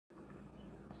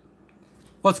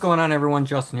What's going on, everyone?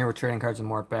 Justin here with Trading Cards and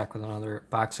More, back with another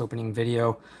box opening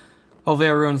video. Hopefully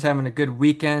everyone's having a good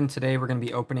weekend. Today we're going to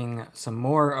be opening some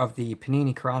more of the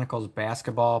Panini Chronicles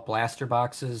basketball blaster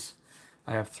boxes.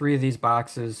 I have 3 of these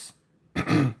boxes.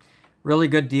 Really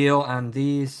good deal on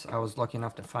these. I was lucky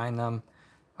enough to find them.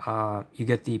 You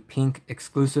get the pink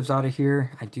exclusives out of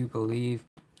here. I do believe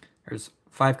there's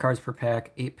 5 cards per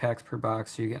pack, 8 packs per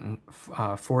box, so you're getting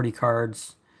 40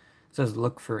 cards. It says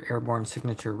look for airborne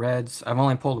signature reds. I've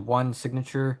only pulled 1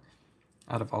 signature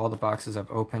out of all the boxes I've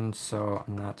opened, so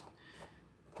I'm not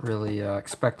really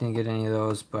expecting to get any of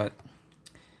those, but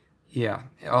yeah.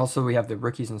 Also, we have the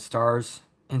rookies and stars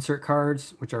insert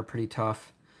cards, which are pretty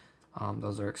tough.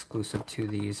 Those are exclusive to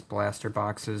these blaster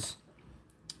boxes.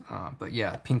 But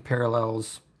yeah, pink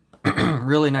parallels,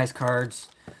 really nice cards.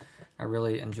 I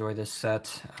really enjoy this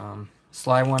set.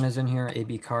 Sly One is in here,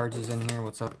 AB Cards is in here.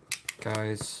 What's up,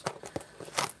 guys?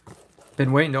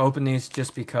 Been waiting to open these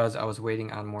just because I was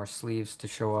waiting on more sleeves to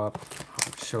show up.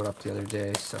 Showed up the other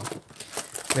day, so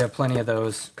we have plenty of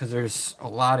those because there's a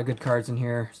lot of good cards in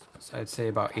here. So I'd say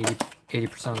about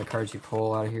 80% of the cards you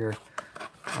pull out of here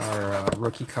are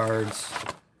rookie cards.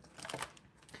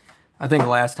 I think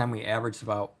last time we averaged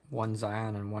about 1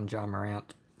 Zion and 1 John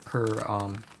Morant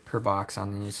per box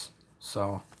on these,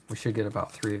 so we should get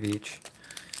about 3 of each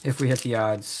if we hit the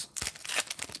odds.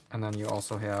 And then you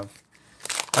also have,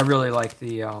 I really like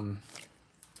the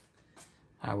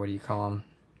what do you call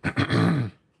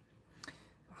them?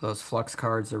 Those flux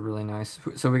cards are really nice.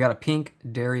 So we got a pink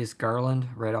Darius Garland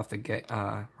right off the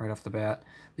bat.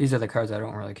 These are the cards I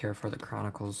don't really care for, the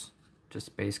Chronicles,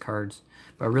 just base cards.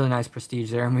 But really nice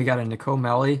prestige there. And we got a Nicole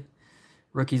Melli,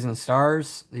 Rookies and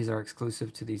Stars. These are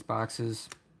exclusive to these boxes.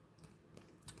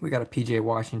 We got a PJ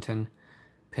Washington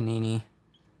Panini.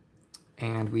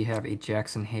 And we have a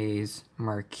Jackson Hayes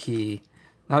Marquee.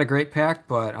 Not a great pack,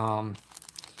 but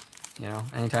you know,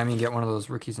 anytime you get one of those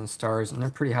Rookies and Stars, and they're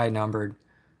pretty high numbered.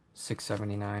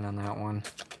 679 on that one.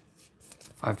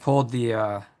 I've pulled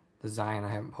the Zion. I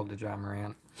haven't pulled the John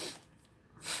Morant.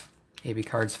 AB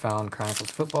Cards found Chronicles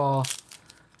football.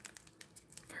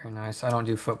 Very nice. I don't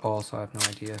do football, so I have no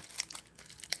idea.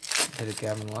 Hit it,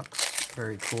 Gavin Lux.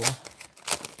 Very cool.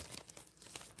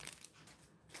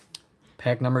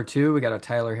 Pack number 2, we got a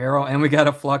Tyler Herro, and we got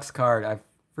a Flux card. I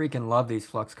freaking love these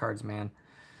Flux cards, man.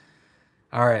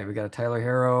 All right, we got a Tyler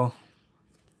Herro.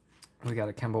 We got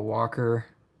a Kemba Walker.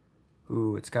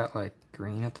 Ooh, it's got like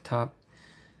green at the top.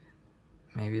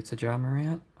 Maybe it's a John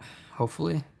Morant.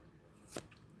 Hopefully.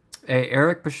 Hey,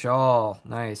 Eric Paschall.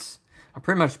 Nice. I'm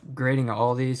pretty much grading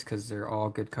all these because they're all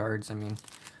good cards. I mean,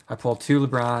 I pulled 2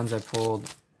 LeBrons. I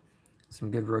pulled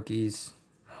some good rookies.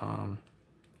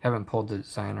 Haven't pulled the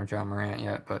Zion or John Morant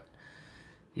yet, but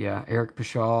yeah, Eric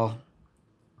Paschall.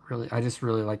 Really, I just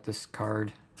really like this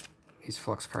card. These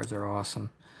Flux cards are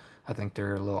awesome. I think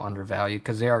they're a little undervalued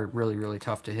because they are really, really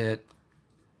tough to hit.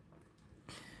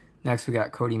 Next, we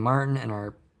got Cody Martin, and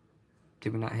our,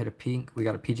 did we not hit a pink? We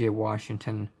got a PJ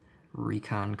Washington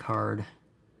Recon card.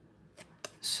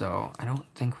 So, I don't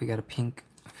think we got a pink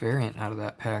variant out of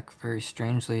that pack, very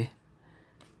strangely.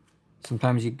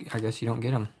 Sometimes, I guess you don't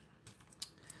get them.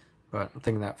 But I'm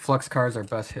thinking that Flux cards are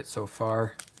best hit so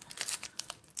far.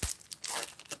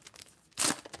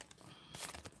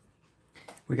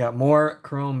 We got more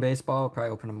Chrome Baseball, we'll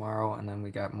probably open tomorrow, and then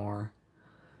we got more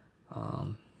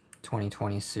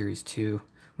 2020 Series 2.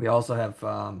 We also have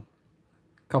a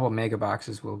couple mega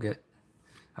boxes we'll get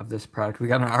of this product. We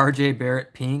got an RJ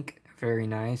Barrett pink, very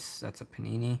nice. That's a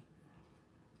Panini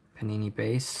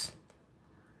base.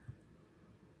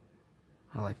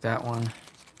 I like that one.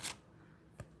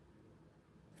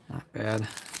 Not bad.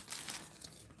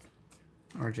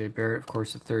 RJ Barrett, of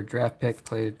course, the 3rd draft pick,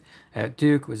 played at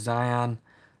Duke with Zion.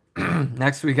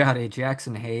 Next, we got a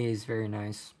Jackson Hayes, very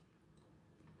nice.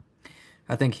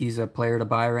 I think he's a player to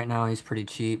buy right now. He's pretty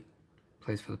cheap.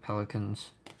 Plays for the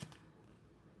Pelicans.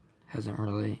 Hasn't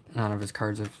really, none of his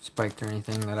cards have spiked or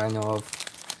anything that I know of.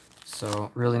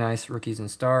 So, really nice Rookies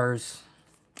and Stars.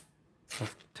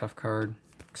 Tough card.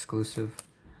 Exclusive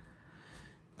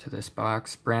to this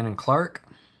box. Brandon Clark.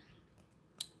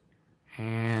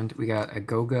 And we got a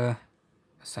Goga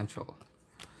Essential.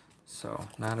 So,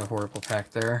 not a horrible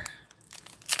pack there.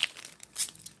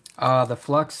 The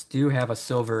Flux do have a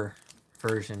silver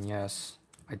version, yes.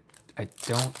 I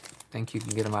don't think you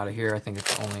can get them out of here. I think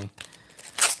it's only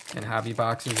in hobby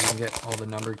boxes you can get all the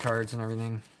numbered cards and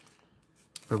everything.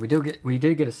 But we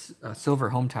did get a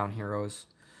silver Hometown Heroes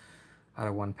out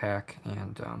of 1 pack,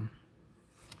 and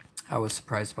I was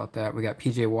surprised about that. We got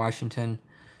PJ Washington,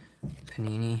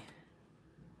 Panini,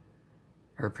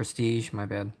 or Prestige, my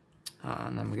bad.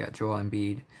 And then we got Joel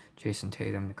Embiid, Jason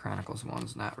Tatum. The Chronicles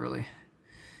one's not really.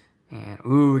 And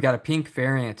ooh, we got a pink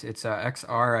variant. It's a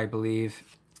XR, I believe,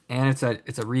 and it's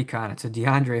a recon. It's a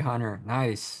DeAndre Hunter.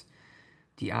 Nice,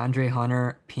 DeAndre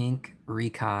Hunter pink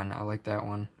recon. I like that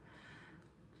one.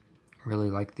 Really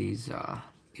like these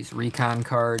recon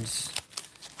cards.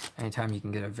 Anytime you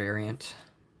can get a variant,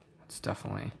 it's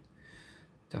definitely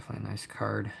a nice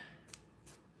card.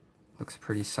 Looks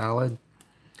pretty solid.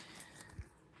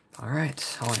 All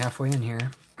right, only halfway in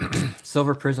here.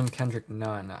 Silver Prism Kendrick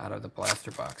Nunn out of the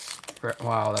blaster box.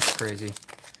 Wow, that's crazy.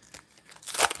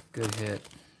 Good hit.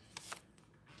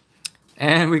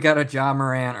 And we got a Ja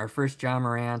Morant, our first Ja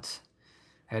Morant.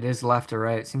 It is left to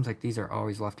right. It seems like these are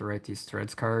always left to right, these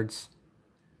Threads cards.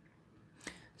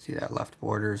 See that left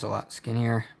border is a lot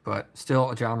skinnier, but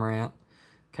still a Ja Morant.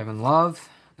 Kevin Love.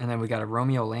 And then we got a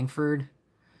Romeo Langford.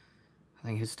 I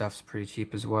think his stuff's pretty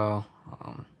cheap as well.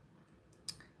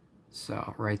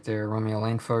 So right there, Romeo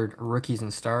Langford, Rookies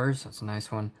and Stars. That's a nice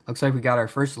one. Looks like we got our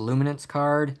first Luminance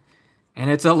card. And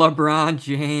it's a LeBron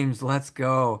James. Let's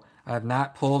go. I have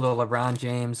not pulled a LeBron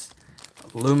James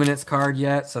Luminance card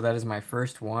yet, so that is my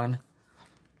first one.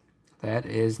 That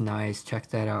is nice. Check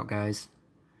that out, guys.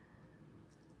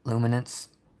 Luminance,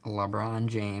 LeBron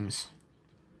James.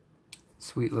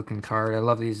 Sweet looking card. I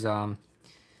love these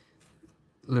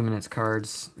Luminance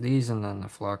cards. These and then the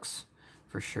Flux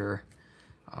for sure.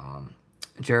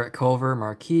 Jarrett Culver,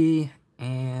 Marquee,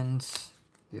 and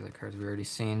the other cards we already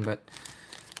seen. But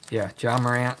yeah, Ja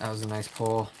Morant, that was a nice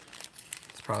pull.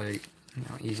 It's probably, you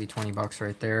know, easy 20 bucks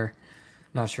right there.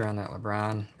 Not sure on that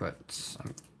LeBron, but I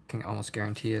can almost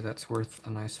guarantee you that's worth a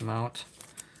nice amount.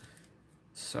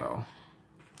 So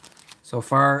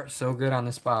far, so good on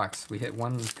this box. We hit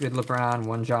one good LeBron,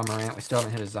 one Ja Morant. We still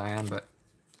haven't hit a Zion, but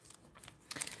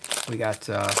we got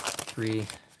three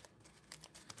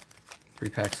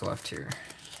packs left here.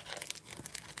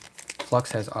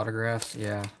 Flux has autographs.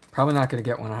 Yeah, probably not going to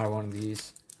get one out of one of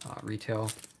these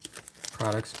retail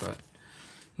products, but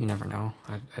you never know.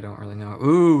 I don't really know.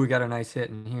 Ooh, we got a nice hit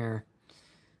in here.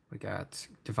 We got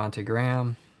Devontae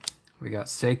Graham. We got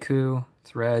Sekou,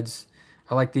 Threads.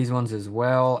 I like these ones as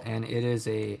well, and it is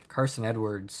a Carson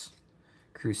Edwards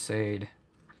Crusade.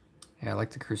 Yeah, I like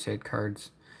the Crusade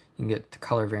cards. You can get the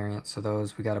color variants of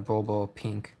those. We got a Bobo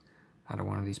pink out of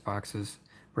one of these boxes.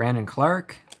 Brandon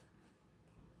Clark.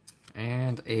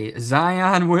 And a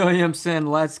Zion Williamson.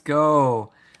 Let's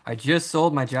go. I just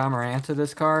sold my Ja Morant to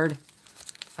this card.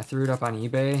 I threw it up on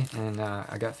eBay, and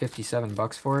I got 57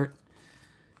 bucks for it.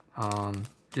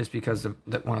 Just because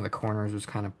one of the corners was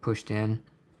kind of pushed in.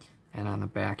 And on the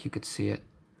back, you could see it.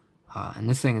 And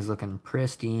this thing is looking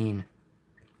pristine.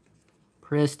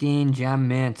 Pristine gem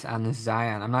mint on this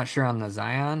Zion. I'm not sure on the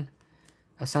Zion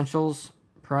Essentials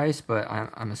price, but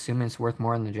I'm assuming it's worth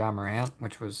more than the Ja Morant,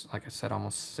 which was, like I said,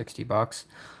 almost 60 bucks.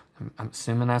 I'm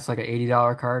assuming that's like an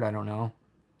 $80 card. I don't know.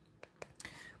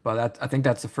 But I think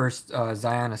that's the first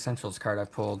Zion Essentials card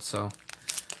I've pulled, so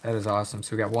that is awesome.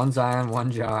 So we got one Zion,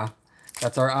 one Ja.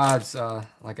 That's our odds,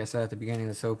 like I said at the beginning of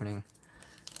this opening.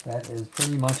 That is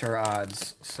pretty much our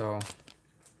odds, so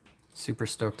super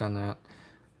stoked on that.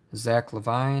 Zach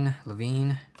Levine.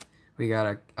 We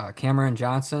got a Cameron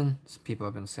Johnson. People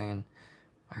have been saying,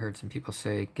 I heard some people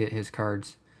say get his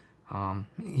cards.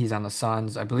 He's on the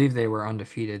Suns. I believe they were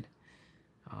undefeated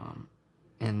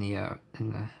in the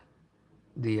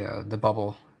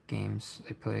bubble games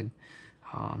they played.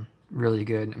 Really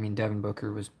good. I mean, Devin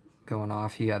Booker was going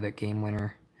off. He had that game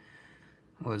winner.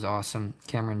 It was awesome.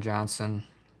 Cameron Johnson,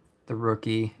 the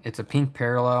rookie. It's a pink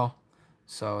parallel,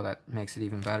 so that makes it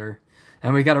even better.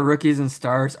 And we got a Rookies and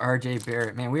Stars, R.J.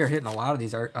 Barrett. Man, we are hitting a lot of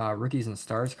these Rookies and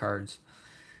Stars cards.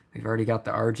 We've already got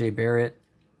the R.J. Barrett.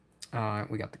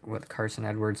 We got the Carson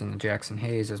Edwards and the Jackson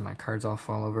Hayes as my cards all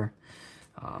fall over.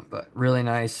 But really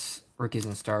nice Rookies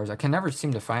and Stars. I can never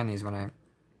seem to find these when I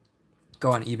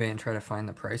go on eBay and try to find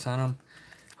the price on them.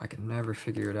 I can never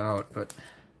figure it out, but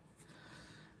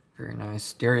very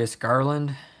nice. Darius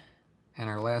Garland. And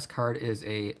our last card is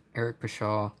a Eric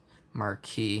Pashaw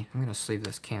Marquee. I'm going to sleeve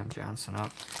this Cam Johnson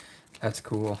up. That's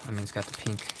cool. I mean, it's got the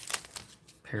pink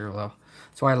parallel.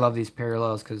 That's why I love these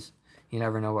parallels, because you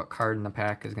never know what card in the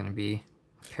pack is going to be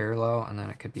parallel, and then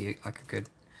it could be like a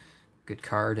good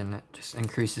card, and it just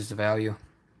increases the value.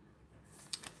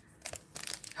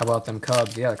 How about them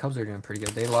Cubs? Yeah, the Cubs are doing pretty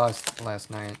good. They lost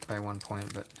last night by 1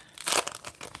 point, but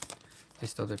they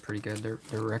still did pretty good.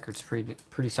 Their record's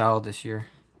pretty solid this year.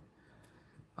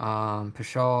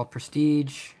 Pashaw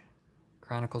Prestige,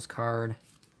 Chronicles card,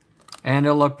 and a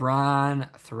LeBron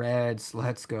Threads.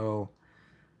 Let's go.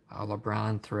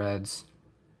 LeBron Threads.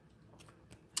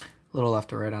 A little left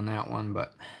to right on that one,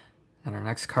 but And our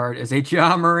next card is a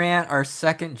Ja Morant, our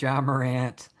second Ja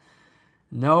Morant.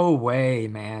 No way,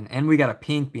 man. And we got a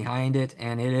pink behind it,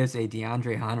 and it is a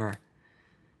DeAndre Hunter.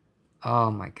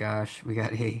 Oh my gosh, we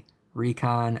got a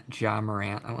Recon Ja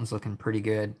Morant. That one's looking pretty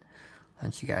good. I'll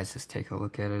let you guys just take a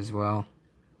look at it as well.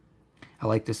 I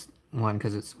like this one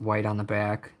because it's white on the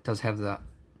back. It does have the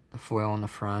foil on the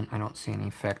front. I don't see any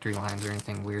factory lines or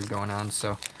anything weird going on,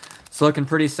 so it's looking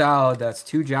pretty solid. That's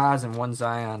 2 Jaws and 1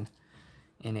 Zion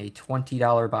in a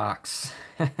 $20 box.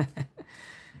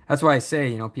 That's why I say,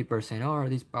 you know, people are saying, oh, are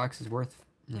these boxes worth,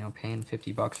 you know, paying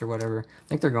 50 bucks or whatever? I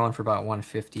think they're going for about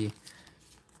 150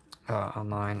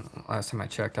 online. Last time I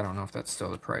checked, I don't know if that's still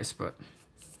the price, but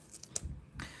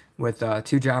with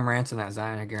 2 Ja Morants and that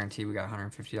Zion, I guarantee we got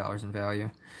 $150 in value.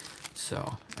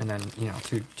 So, and then, you know,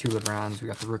 two LeBrons. We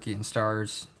got the rookie and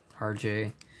stars,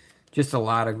 RJ. Just a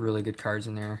lot of really good cards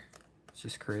in there. It's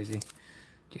just crazy.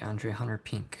 DeAndre Hunter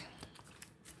pink.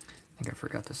 I think I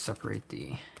forgot to separate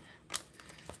the,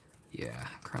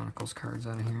 Chronicles cards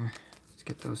out of here. Let's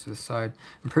get those to the side.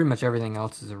 And pretty much everything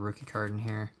else is a rookie card in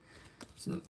here.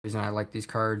 So the reason I like these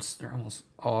cards, they're almost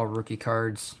all rookie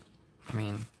cards. I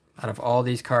mean, out of all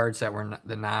these cards that were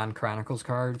the non-Chronicles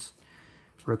cards,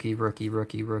 rookie, rookie,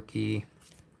 rookie, rookie.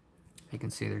 You can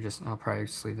see they're just, I'll probably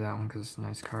just leave that one because it's a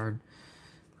nice card.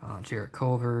 Jarrett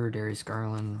Culver, Darius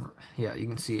Garland. Yeah, you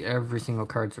can see every single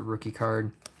card's a rookie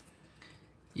card.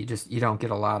 You don't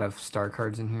get a lot of star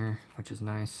cards in here, which is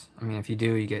nice. I mean, if you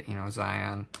do, you get, you know,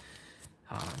 Zion,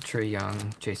 Trae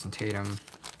Young, Jason Tatum,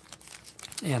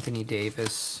 Anthony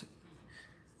Davis.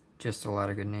 Just a lot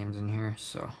of good names in here,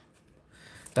 so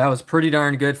that was pretty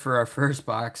darn good for our first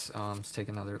box. Let's take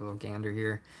another little gander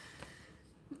here.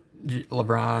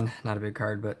 LeBron, not a big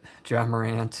card, but Ja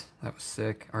Morant, that was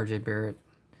sick. RJ Barrett,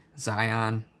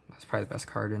 Zion, that's probably the best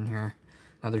card in here.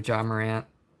 Another Ja Morant,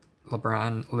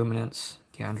 LeBron, Luminance,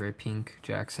 DeAndre pink,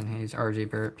 Jackson Hayes,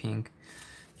 RJ Barrett pink.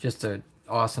 Just an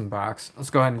awesome box. Let's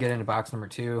go ahead and get into box number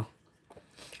 2.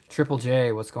 Triple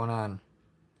J, what's going on?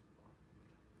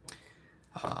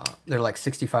 They're like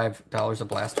 $65 a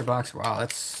blaster box. Wow,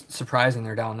 that's surprising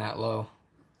they're down that low.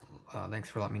 Thanks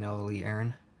for letting me know, Lee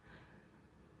Aaron.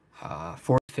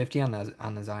 $40.50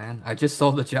 on the Zion. I just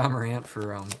sold the Ja Morant for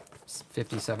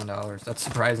 $57. That's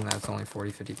surprising that it's only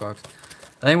 40-50 bucks.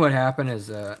 I think what happened is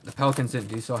the Pelicans didn't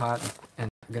do so hot and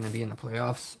they're going to be in the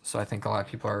playoffs. So I think a lot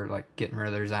of people are like getting rid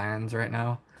of their Zions right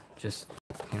now. Just,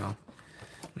 you know,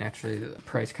 naturally the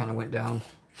price kind of went down.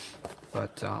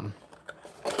 But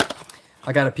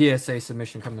I got a PSA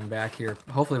submission coming back here,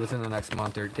 hopefully within the next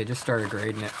month. They just started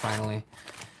grading it finally.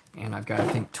 And I've got, I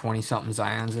think, 20-something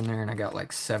Zions in there, and I got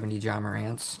like 70 Ja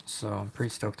Morants, so I'm pretty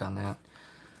stoked on that.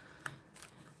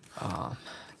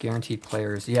 Guaranteed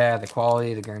players. Yeah, the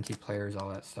quality, the guaranteed players, all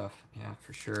that stuff. Yeah,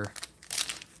 for sure.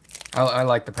 I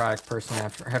like the product personally.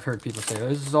 I've heard people say,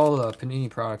 this is all the Panini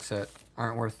products that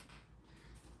aren't worth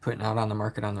putting out on the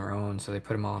market on their own, so they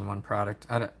put them all in one product.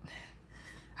 I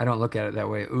don't look at it that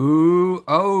way. Ooh,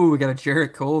 oh, we got a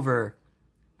Jarrett Culver.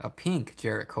 A pink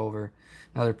Jarrett Culver.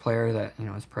 Another player that, you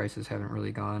know, his prices haven't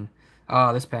really gone.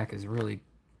 Oh, this pack is really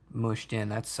mushed in.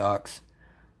 That sucks.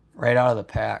 Right out of the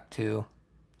pack, too.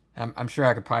 I'm sure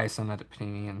I could probably send that to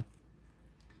Panini and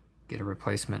get a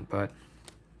replacement, but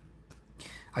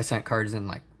I sent cards in,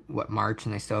 like, what, March,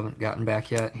 and they still haven't gotten back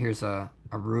yet. Here's a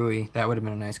Rui. That would have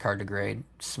been a nice card to grade.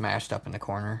 Smashed up in the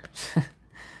corner.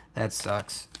 That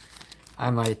sucks. I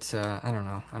might, I don't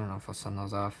know. I don't know if I'll send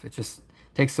those off. It just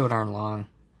takes so darn long.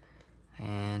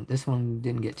 And this one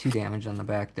didn't get too damaged on the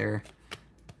back there.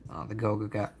 The Goga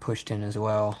got pushed in as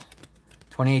well.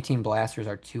 2018 blasters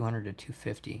are 200 to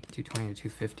 250. 220 to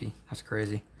 250. That's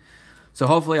crazy. So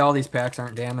hopefully all these packs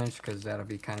aren't damaged, because that'll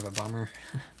be kind of a bummer.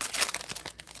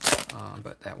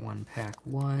 But that one pack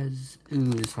was... Ooh,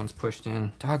 this one's pushed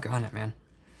in. Doggone it, man.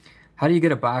 How do you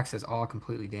get a box that's all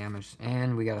completely damaged?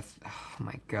 And we got a... Oh,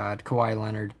 my God. Kawhi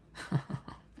Leonard.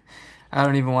 I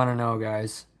don't even want to know,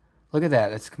 guys. Look at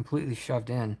that. It's completely shoved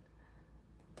in.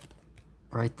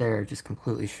 Right there, just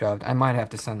completely shoved. I might have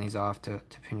to send these off to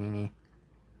Panini,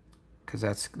 because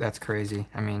that's crazy.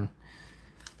 I mean,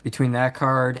 between that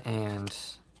card and,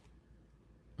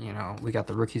 you know, we got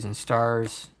the rookies and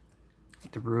stars,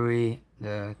 the Rui,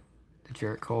 the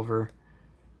Jarrett Culver,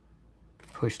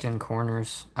 pushed in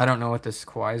corners. I don't know what this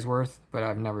Kawhi is worth, but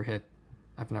I've never hit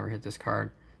this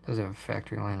card. It does have a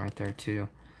factory line right there too,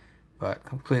 but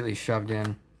completely shoved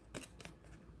in.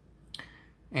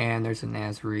 And there's a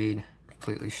Naz Reid,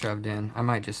 completely shoved in. I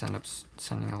might just end up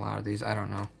sending a lot of these. I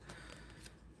don't know.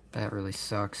 That really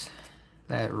sucks.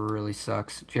 That really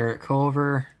sucks. Jarrett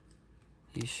Culver,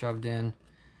 he's shoved in.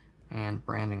 And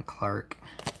Brandon Clark.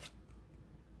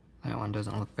 That one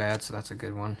doesn't look bad, so that's a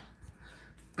good one.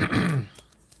 So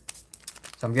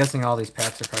I'm guessing all these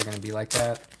packs are probably going to be like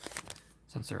that,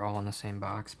 since they're all in the same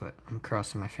box, but I'm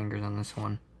crossing my fingers on this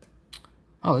one.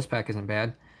 Oh, this pack isn't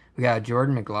bad. We got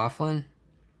Jordan McLaughlin.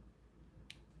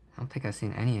 I don't think I've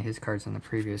seen any of his cards in the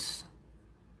previous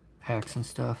packs and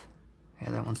stuff. Yeah,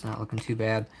 that one's not looking too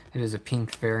bad. It is a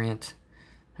pink variant.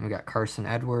 And we got Carson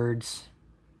Edwards.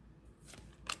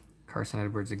 Carson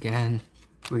Edwards again.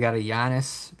 We got a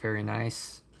Giannis. Very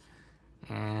nice.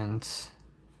 And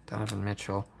Donovan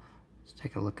Mitchell. Let's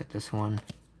take a look at this one.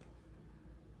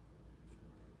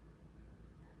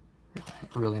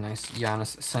 Really nice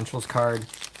Giannis Essentials card.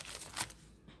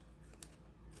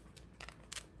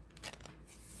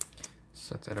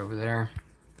 Set that over there.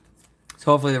 So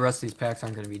hopefully the rest of these packs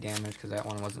aren't going to be damaged, because that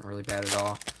one wasn't really bad at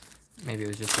all. Maybe it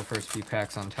was just the first few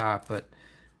packs on top, but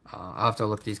I'll have to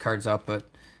look these cards up. But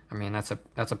I mean, that's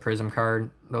a Prism card.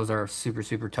 Those are super,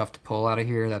 super tough to pull out of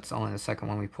here. That's only the second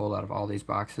one we pulled out of all these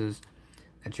boxes.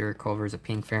 That Jarrett Culver is a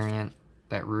pink variant.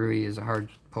 That Rui is a hard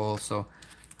pull, so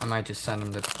I might just send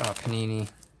them to Panini,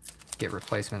 get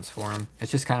replacements for them.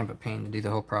 It's just kind of a pain to do the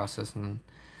whole process, and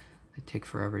they take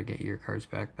forever to get your cards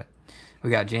back. But we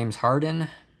got James Harden.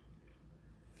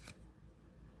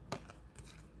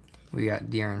 We got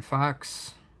De'Aaron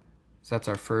Fox. So that's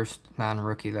our first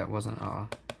non-rookie that wasn't a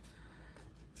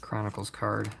Chronicles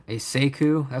card. A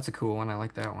Sekou. That's a cool one. I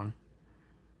like that one.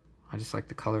 I just like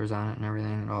the colors on it and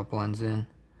everything. It all blends in.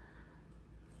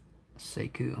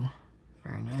 Sekou.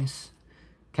 Very nice.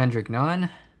 Kendrick Nunn.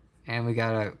 And we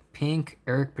got a pink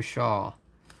Eric Bashal.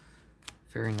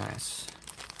 Very nice.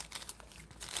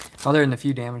 Other than the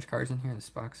few damage cards in here, this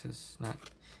box is not...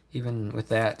 Even with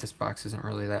that, this box isn't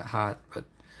really that hot, but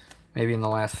maybe in the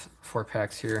last 4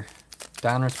 packs here.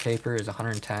 Donruss paper is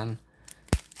 110.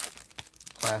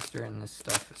 Plaster and this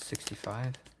stuff is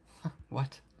 65.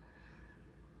 What?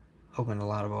 Opened a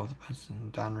lot of both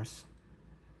and Donruss.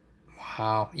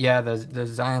 Wow. Yeah, the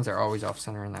Zions are always off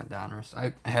center in that Donruss.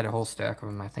 I had a whole stack of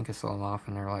them. I think I sold them off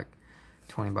and they're like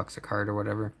 20 bucks a card or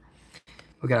whatever.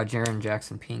 We got a Jaren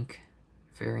Jackson pink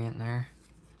variant there.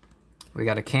 We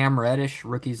got a Cam Reddish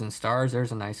Rookies and Stars.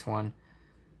 There's a nice one.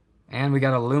 And we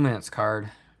got a Luminance card.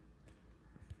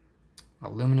 A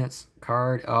Luminance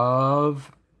card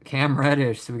of Cam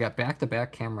Reddish. So we got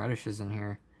back-to-back Cam Reddishes in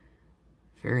here.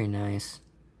 Very nice.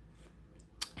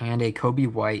 And a Kobe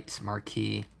White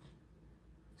marquee.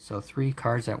 So 3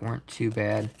 cards that weren't too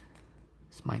bad.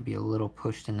 This might be a little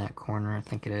pushed in that corner. I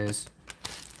think it is.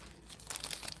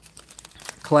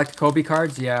 Collect Kobe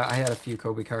cards? Yeah, I had a few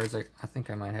Kobe cards. I think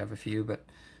I might have a few, but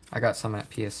I got some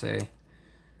at PSA.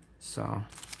 So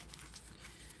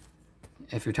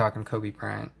if you're talking Kobe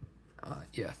Bryant,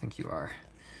 yeah, I think you are.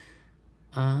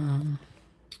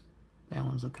 That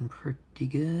one's looking pretty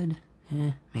good.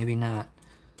 Maybe not.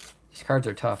 These cards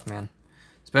are tough, man.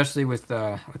 Especially with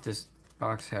this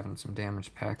box having some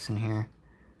damaged packs in here.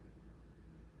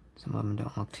 Some of them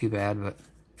don't look too bad, but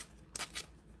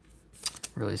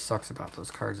really sucks about those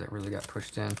cards that really got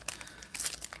pushed in.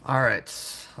 All right,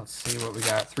 let's see what we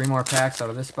got. 3 more packs out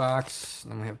of this box.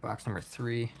 Then we have box number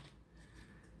 3.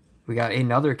 We got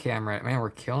another Cam Reddish. Man,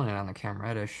 we're killing it on the Cam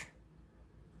Reddish.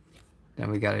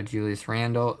 Then we got a Julius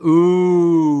Randle.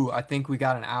 Ooh, I think we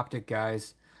got an optic,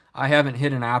 guys. I haven't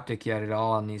hit an optic yet at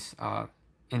all on these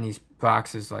in these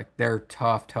boxes. Like, they're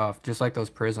tough, just like those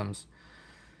Prisms.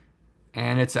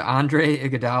 And it's an Andre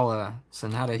Iguodala, so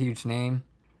not a huge name.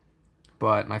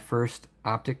 But my first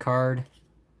optic card,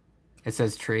 it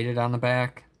says traded on the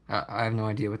back. I have no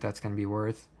idea what that's going to be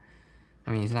worth.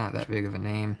 I mean, he's not that big of a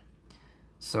name,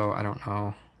 so I don't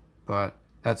know. But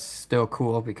that's still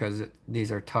cool because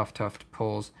these are tough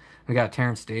pulls. We got a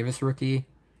Terrence Davis rookie,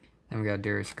 and we got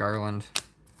Darius Garland.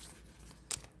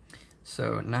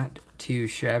 So not too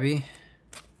shabby.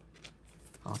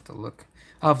 I'll have to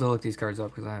look these cards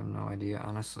up because I have no idea,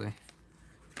 honestly,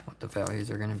 what the values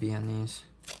are going to be on these.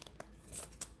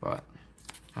 But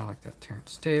I like that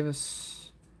Terrence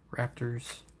Davis.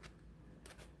 Raptors.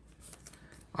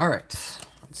 All right.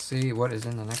 Let's see what is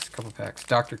in the next couple packs.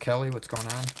 Dr. Kelly, what's going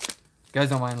on? You guys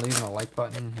don't mind leaving a like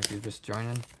button if you're just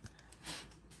joining.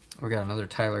 We got another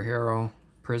Tyler Hero.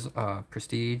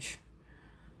 Prestige.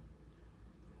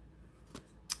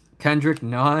 Kendrick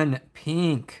Nunn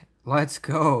pink. Let's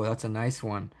go. That's a nice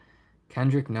one.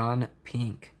 Kendrick Nunn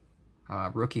pink.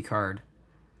 Rookie card.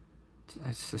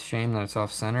 It's a shame that it's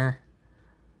off center,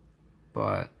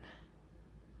 but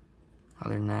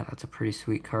other than that, that's a pretty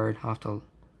sweet card. I'll have to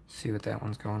see what that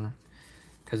one's going,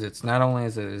 because it's not only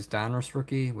is it his Donruss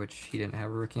rookie, which he didn't have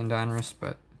a rookie in Donruss,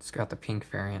 but it's got the pink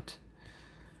variant.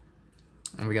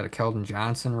 And we got a Keldon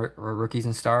Johnson Rookies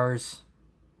and Stars.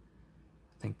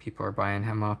 think people are buying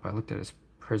him up. I looked at his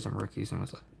Prism rookies and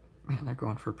was like, man, they're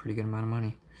going for a pretty good amount of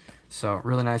money. So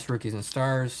really nice rookies and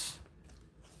stars.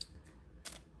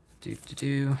 We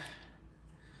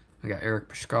got Eric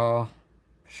Pascal,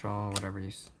 whatever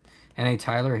he's. And a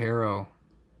Tyler Harrow.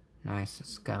 Nice.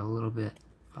 It's got a little bit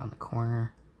on the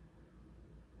corner.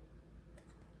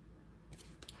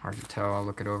 Hard to tell. I'll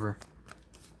look it over.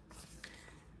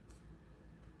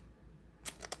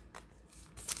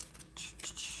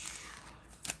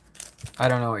 I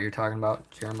don't know what you're talking about,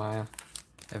 Jeremiah.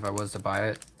 If I was to buy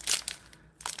it.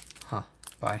 Huh.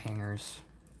 Buy hangers.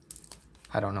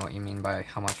 I don't know what you mean by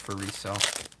how much for resale.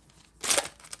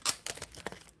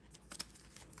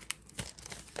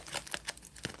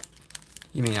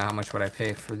 You mean how much would I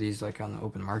pay for these like on the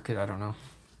open market? I don't know.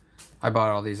 I bought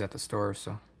all these at the store,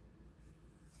 so.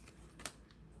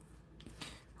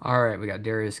 Alright, we got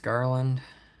Darius Garland.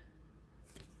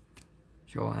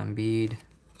 Joel Embiid.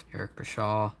 Eric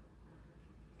Pascal.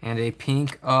 And a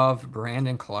pink of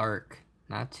Brandon Clark.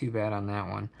 Not too bad on that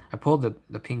one. I pulled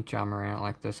the pink John Morant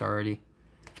like this already.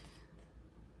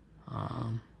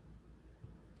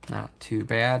 Not too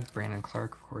bad. Brandon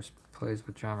Clark, of course, plays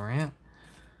with John Morant.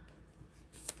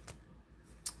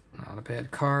 Not a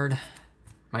bad card.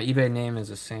 My eBay name is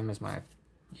the same as my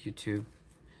YouTube.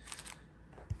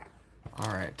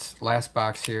 Alright, last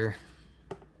box here.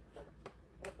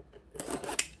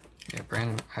 Yeah,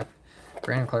 Brandon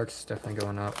Clark's definitely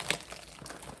going up.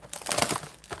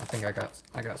 I think I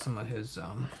got some of his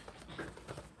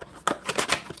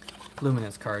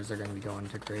Luminance cards are going to be going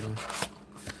to grading.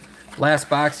 Last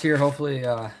box here. Hopefully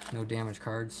no damage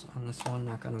cards on this one.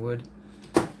 Knock on wood.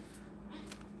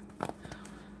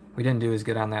 We didn't do as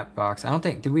good on that box. I don't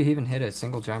think... Did we even hit a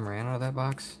single John Morant out of that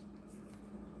box?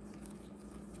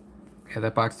 Yeah,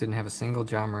 that box didn't have a single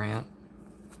John Morant.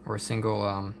 Or a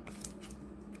single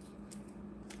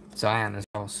Zion as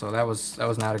well. So that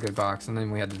was not a good box. And then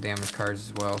we had the damage cards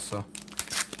as well, so...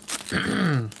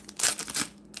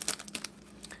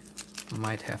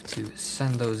 Might have to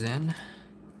send those in.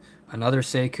 Another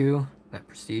Sekou, that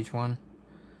prestige one.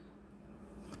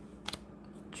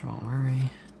 Jamal Murray.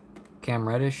 Cam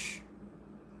Reddish.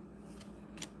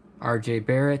 RJ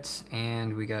Barrett.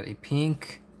 And we got a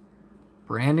pink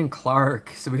Brandon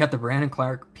Clark. So we got the Brandon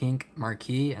Clark pink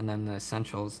marquee and then the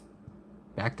essentials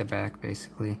back to back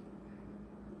basically.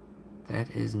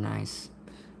 That is nice.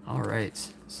 All right.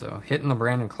 So hitting the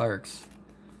Brandon Clarks.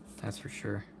 That's for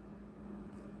sure.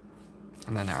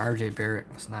 And then the RJ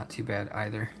Barrett was not too bad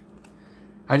either.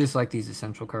 I just like these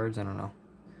essential cards. I don't know.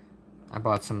 I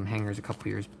bought some hangers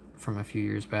a few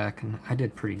years back, and I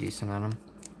did pretty decent on them.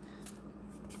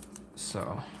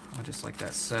 So I just like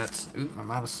that set. Ooh, I'm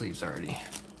out of sleeves already.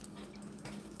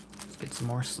 Let's get some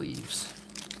more sleeves.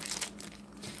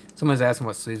 Someone's asking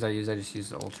what sleeves I use. I just use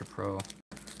the Ultra Pro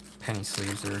penny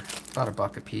sleeves. They're about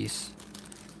 $1 a piece.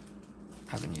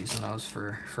 I've been using those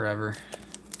for forever.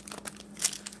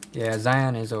 Yeah,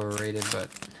 Zion is overrated, but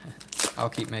I'll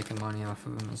keep making money off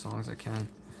of him as long as I can.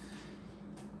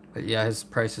 But yeah, his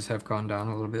prices have gone down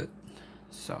a little bit,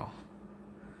 so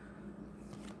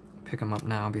pick him up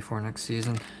now before next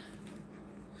season.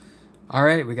 All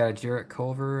right, we got a Jarrett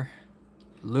Culver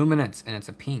Luminance, and it's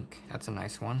a pink. That's a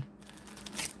nice one.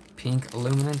 Pink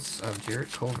Luminance of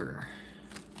Jarrett Culver.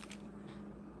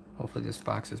 Hopefully this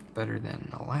box is better than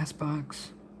the last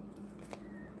box.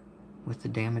 With the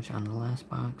damage on the last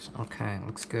box. Okay,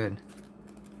 looks good.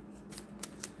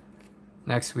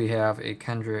 Next we have a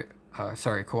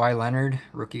Kawhi Leonard,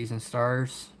 rookies and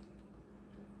stars.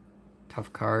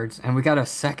 Tough cards. And we got a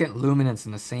second Luminance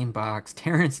in the same box.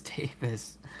 Terrence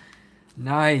Davis.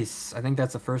 Nice. I think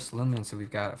that's the first Luminance that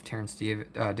we've got of Terrence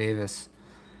Davis.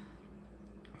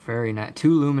 Very nice.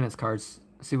 2 Luminance cards.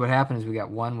 See what happened is we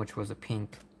got one which was a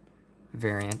pink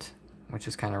variant, which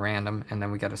is kind of random, and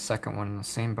then we got a second one in the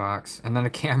same box, and then a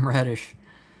Cam Reddish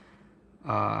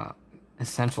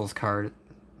Essentials card.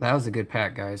 That was a good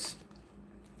pack, guys.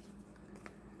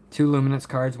 2 Luminance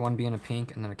cards, one being a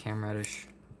pink, and then a Cam Reddish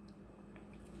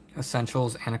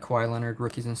Essentials, and a Kawhi Leonard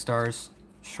Rookies and Stars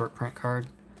short print card.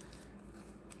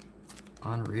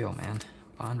 Unreal, man.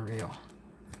 Unreal.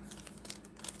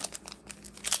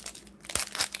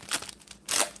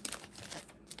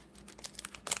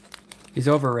 He's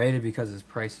overrated because his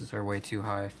prices are way too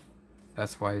high.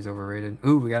 That's why he's overrated.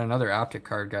 Ooh, we got another Optic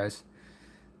card, guys.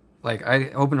 Like, I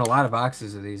opened a lot of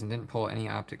boxes of these and didn't pull any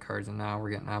Optic cards, and now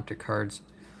we're getting Optic cards.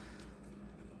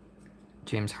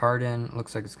 James Harden.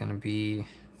 Looks like it's going to be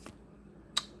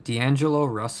D'Angelo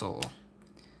Russell.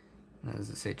 Does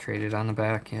it say traded on the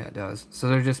back? Yeah, it does. So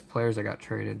they're just players that got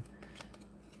traded.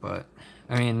 But,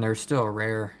 I mean, they're still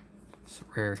rare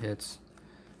hits.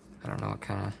 I don't know what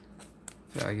kind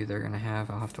of value they're going to have.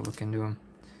 I'll have to look into them.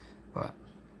 But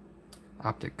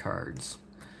optic cards.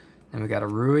 Then we got a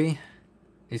Rui.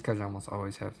 These cards almost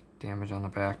always have damage on the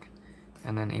back.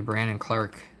 And then a Brandon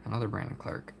Clark. Another Brandon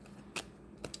Clark.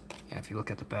 Yeah, if you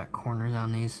look at the back corners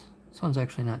on these, this one's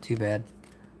actually not too bad.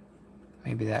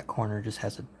 Maybe that corner just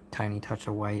has a tiny touch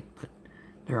of white, but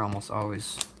they're almost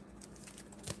always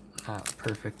not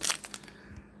perfect.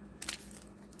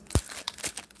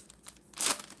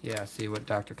 Yeah, see what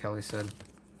Dr. Kelly said.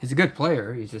 He's a good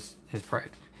player. He's just his pride.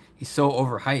 He's so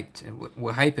overhyped. And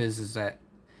what hype is that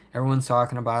everyone's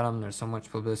talking about him. There's so much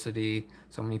publicity.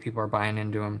 So many people are buying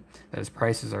into him that his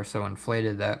prices are so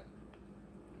inflated that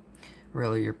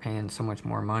really you're paying so much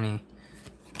more money,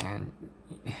 and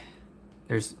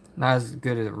there's not as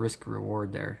good a risk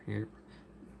reward there. You're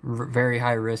very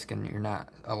high risk and you're not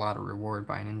a lot of reward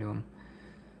buying into him.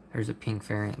 There's a pink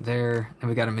variant there. And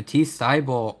we got a Matisse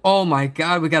Thybulle. Oh my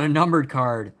god, we got a numbered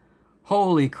card.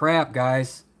 Holy crap,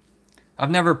 guys. I've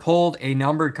never pulled a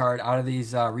numbered card out of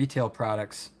these retail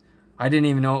products. I didn't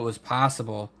even know it was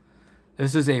possible.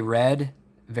 This is a red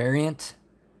variant,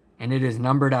 and it is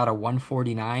numbered out of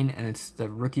 149, and it's the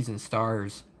Rookies and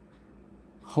Stars.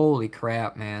 Holy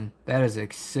crap, man. That is a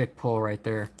sick pull right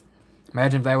there.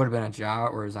 Imagine if that would have been a Ja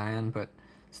or a Zion, but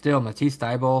still, Matisse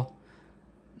Thybulle,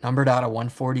 numbered out of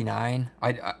 149.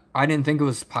 I didn't think it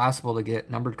was possible to get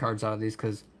numbered cards out of these,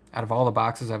 because out of all the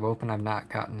boxes I've opened, I've not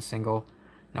gotten a single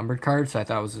numbered card, so I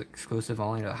thought it was exclusive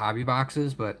only to the hobby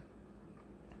boxes, but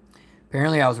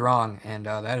apparently I was wrong, and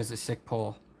that is a sick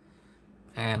pull.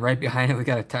 And right behind it, we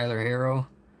got a Tyler Herro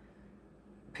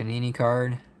Panini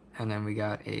card, and then we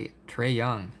got a Trae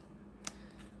Young.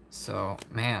 So,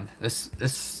 man, this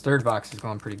third box is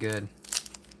going pretty good.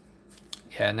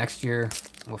 Yeah, next year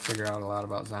we'll figure out a lot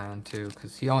about Zion too,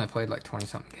 because he only played like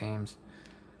 20-something games.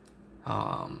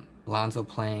 Lonzo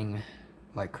playing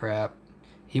like crap.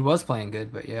 He was playing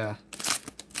good, but yeah.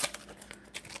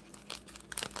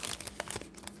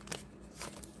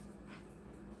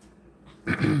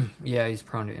 Yeah, he's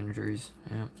prone to injuries.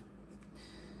 Yeah.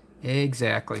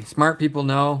 Exactly. Smart people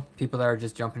know. People that are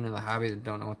just jumping into the hobby that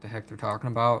don't know what the heck they're talking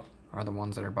about are the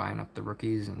ones that are buying up the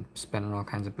rookies and spending all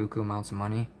kinds of buku amounts of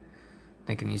money,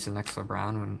 thinking he's the next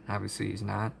LeBron when obviously he's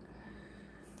not.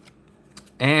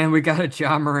 And we got a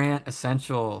Ja Morant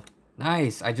Essential.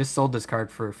 Nice. I just sold this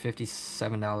card for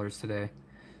 $57 today.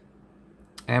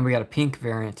 And we got a pink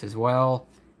variant as well.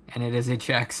 And it is a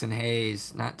Jackson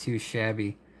Hayes. Not too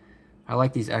shabby. I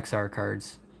like these XR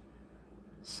cards.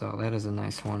 So that is a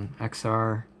nice one.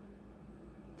 XR.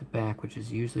 The back, which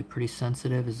is usually pretty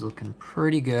sensitive, is looking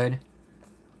pretty good.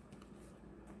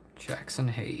 Jackson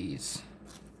Hayes.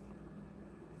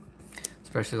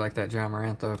 Especially like that Ja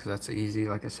Morant though, because that's easy,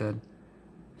 like I said.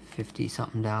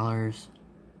 50-something dollars.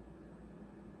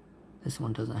 This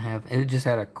one doesn't have, it just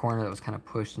had a corner that was kind of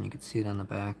pushed and you could see it on the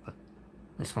back, but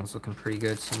this one's looking pretty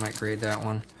good, so I might grade that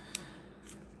one.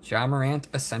 Ja Morant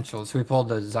Essentials. So we pulled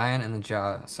the Zion and the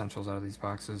Ja Essentials out of these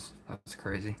boxes. That's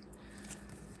crazy.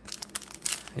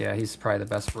 Yeah, he's probably the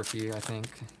best rookie, I think.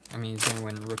 I mean, he's going to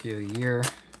win Rookie of the Year.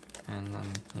 And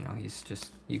then, you know, he's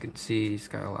just, you can see he's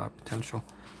got a lot of potential.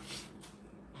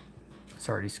 He's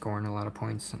already scoring a lot of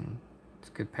points, and it's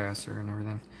a good passer and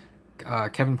everything.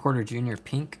 Kevin Porter Jr.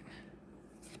 Pink.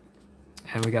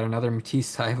 And we got another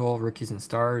Matisse Thybulle, Rookies and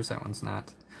Stars. That one's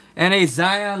not. And a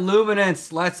Zion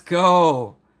Luminance. Let's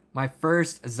go. My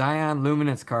first Zion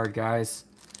Luminance card, guys.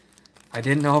 I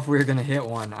didn't know if we were going to hit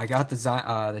one. I got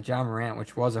the Ja Morant,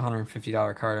 which was a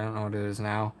 $150 card. I don't know what it is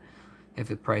now, if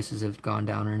the prices have gone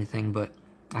down or anything. But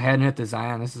I hadn't hit the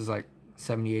Zion. This is like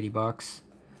 70, 80 bucks.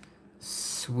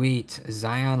 Sweet.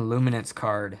 Zion Luminance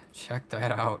card. Check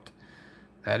that out.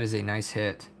 That is a nice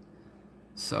hit.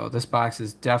 So this box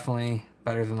is definitely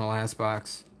better than the last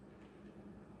box.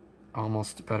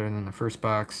 Almost better than the first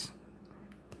box.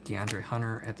 DeAndre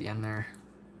Hunter at the end there.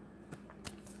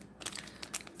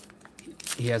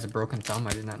 He has a broken thumb.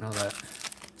 I did not know that.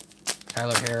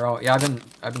 Tyler Herro. Yeah,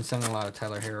 I've been sending a lot of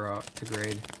Tyler Herro out to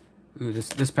grade. Ooh,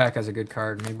 this pack has a good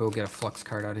card. Maybe we'll get a flux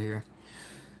card out of here.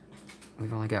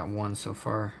 We've only got one so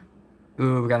far.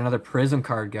 Ooh, we got another Prism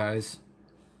card, guys.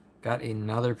 Got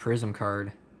another Prism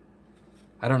card.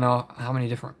 I don't know how many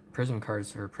different Prism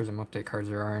cards or Prism update cards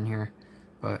there are in here,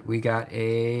 but we got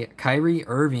a Kyrie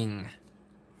Irving.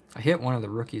 I hit one of the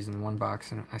rookies in one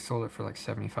box, and I sold it for like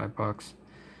 75 bucks.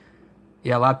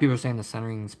 Yeah, a lot of people are saying the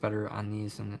centering's better on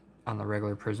these than on the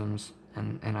regular Prisms,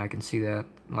 and I can see that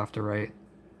left to right,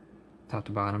 top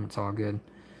to bottom. It's all good.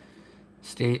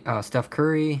 Steph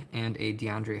Curry and a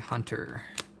DeAndre Hunter.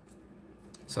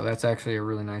 So that's actually a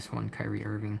really nice one, Kyrie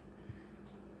Irving.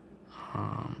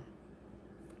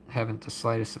 haven't the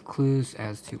slightest of clues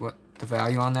as to what the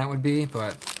value on that would be,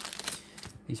 but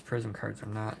these Prism cards are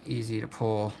not easy to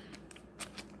pull,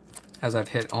 as I've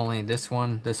hit only this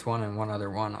one, and one other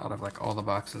one out of like all the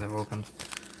boxes I've opened.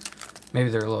 Maybe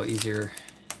they're a little easier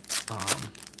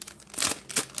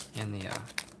in the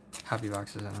hobby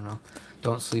boxes, I don't know.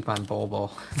 Don't sleep on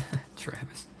Bulbo,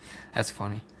 Travis. That's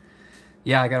funny.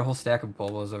 Yeah, I got a whole stack of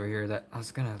Bulbos over here that I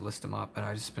was gonna list them up, but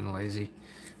I've just been lazy.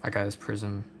 I got his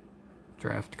Prism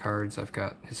draft cards. I've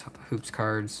got his Hoops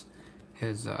cards,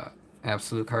 his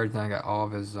Absolute cards, and I got all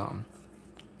of his a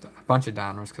bunch of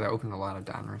Donruss, because I opened a lot of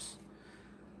Donruss.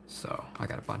 So I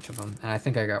got a bunch of them, and I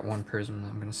think I got one Prism that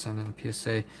I'm gonna send in a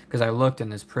PSA, because I looked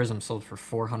and his Prism sold for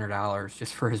 $400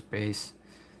 just for his base.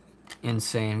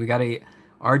 Insane. We got a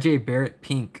RJ Barrett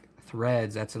pink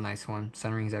threads. That's a nice one.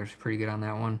 Centering's actually pretty good on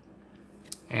that one.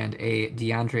 And a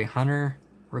DeAndre Hunter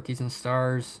rookies and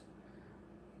stars.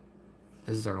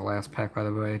 This is our last pack, by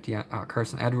the way.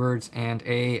 Carson Edwards and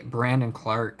a Brandon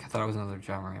Clark. I thought it was another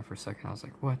John Moran for a second. I was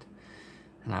like, what?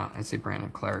 No, it's a Brandon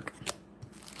Clark.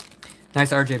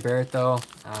 Nice RJ Barrett, though.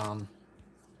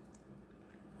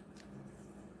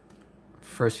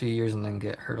 First few years and then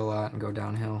get hurt a lot and go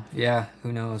downhill. Yeah,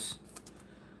 who knows?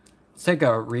 Let's take a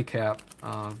recap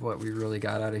of what we really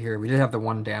got out of here. We did have the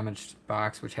one damaged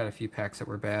box, which had a few packs that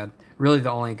were bad. Really,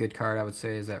 the only good card I would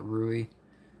say is that Rui.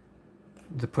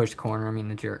 The push corner. I mean,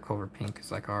 the Jarrett Culver pink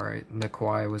is like, all right. The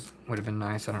Kawhi would have been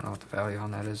nice. I don't know what the value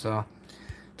on that is, though.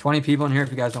 20 people in here. If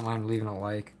you guys don't mind leaving a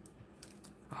like.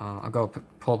 I'll go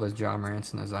pull the John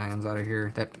Morants and the Zions out of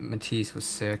here. That Matisse was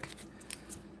sick.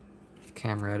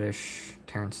 Cam Reddish,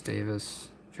 Terrence Davis,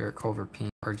 Jarrett Culver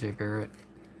pink, RJ Barrett,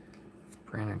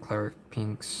 Brandon Clark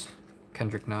pinks,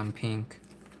 Kendrick Nunn pink,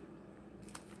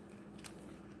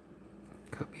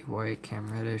 Kobe White,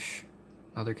 Cam Reddish,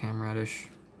 another Cam Reddish,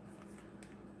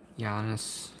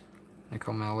 Giannis,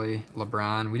 Nicole Melli,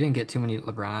 LeBron. We didn't get too many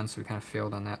LeBrons, so we kind of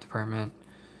failed on that department.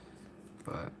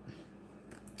 But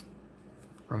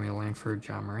Romeo Langford,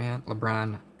 John Morant,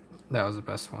 LeBron, that was the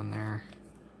best one there.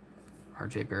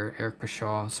 RJ Barrett, Eric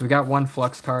Pashaw. So we got one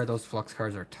Flux card. Those Flux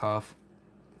cards are tough.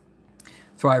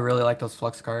 That's why I really like those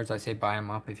Flux cards. I say buy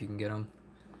them up if you can get them.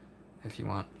 If you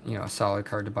want, you know, a solid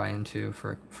card to buy into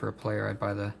for a player, I'd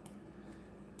buy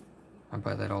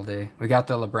that all day. We got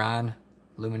the LeBron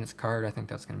Luminance card. I think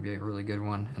that's going to be a really good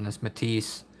one. And this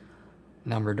Matisse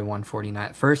numbered to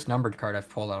 149. First numbered card I've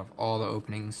pulled out of all the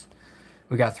openings.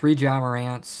 We got 3 John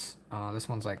Morants. This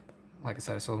one's like I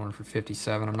said, I sold one for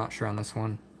 57. I'm not sure on this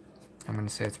one. I'm going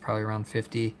to say it's probably around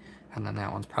 50. And then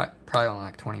that one's probably only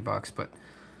like 20 bucks. But,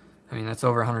 I mean, that's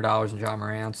over $100 in John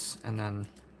Morant's. And then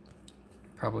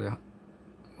probably,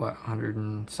 what, 100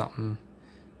 and something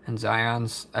in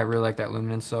Zion's. I really like that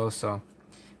Luminance, though. So,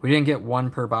 we didn't get one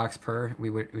per box per.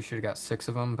 We should have got 6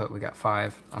 of them, but we got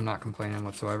 5. I'm not complaining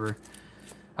whatsoever.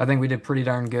 I think we did pretty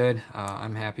darn good.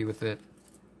 I'm happy with it.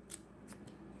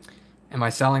 Am I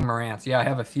selling Morants? Yeah, I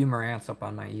have a few Morants up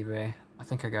on my eBay. I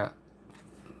think I got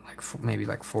maybe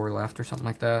like 4 left or something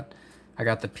like that. I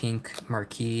got the pink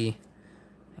marquee,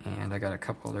 and I got a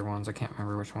couple other ones. I can't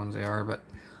remember which ones they are, but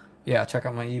yeah, check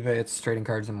out my eBay. It's Trading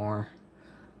Cards and More.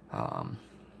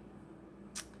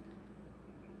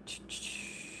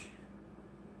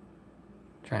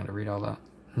 Trying to read all the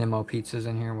Nemo pizzas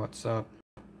in here. What's up?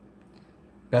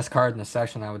 Best card in the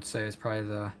section, I would say, is probably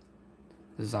the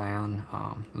Zion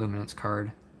Luminance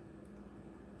card.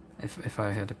 If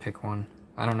I had to pick one.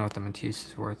 I don't know what the Matisse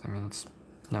is worth. I mean, it's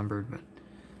numbered, but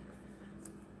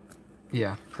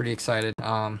yeah, pretty excited.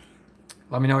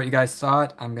 Let me know what you guys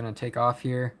thought. I'm going to take off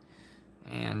here,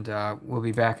 and we'll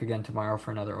be back again tomorrow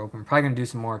for another open. Probably going to do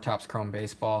some more Topps Chrome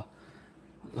Baseball.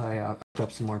 I picked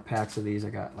up some more packs of these. I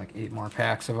got like 8 more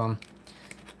packs of them.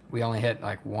 We only hit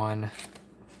like one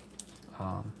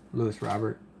Lewis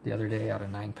Robert the other day out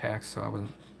of 9 packs, so I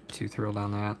wasn't too thrilled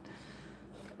on that.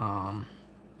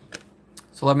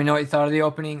 So let me know what you thought of the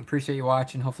opening. Appreciate you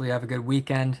watching. Hopefully you have a good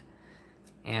weekend,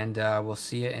 and we'll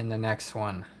see you in the next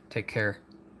one. Take care.